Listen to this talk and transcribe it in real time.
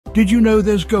Did you know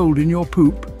there's gold in your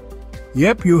poop?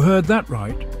 Yep, you heard that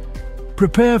right.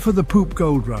 Prepare for the poop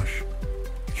gold rush.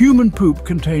 Human poop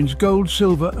contains gold,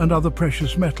 silver and other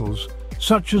precious metals,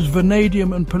 such as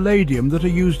vanadium and palladium that are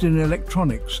used in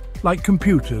electronics, like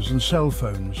computers and cell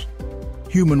phones.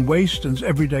 Human waste and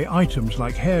everyday items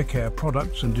like hair care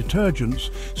products and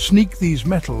detergents sneak these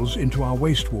metals into our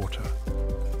wastewater.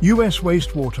 US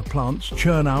wastewater plants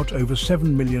churn out over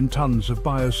 7 million tons of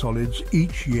biosolids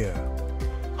each year.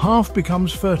 Half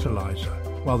becomes fertilizer,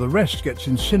 while the rest gets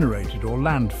incinerated or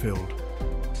landfilled.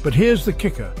 But here's the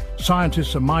kicker: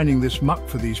 scientists are mining this muck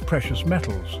for these precious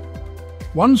metals.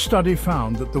 One study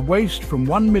found that the waste from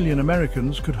 1 million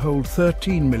Americans could hold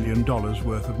 $13 million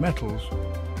worth of metals.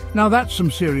 Now that's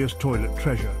some serious toilet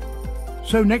treasure.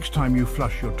 So next time you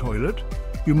flush your toilet,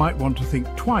 you might want to think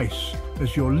twice,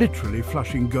 as you're literally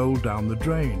flushing gold down the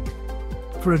drain.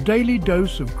 For a daily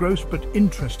dose of gross but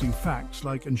interesting facts,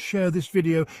 like and share this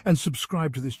video and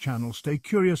subscribe to this channel. Stay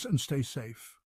curious and stay safe.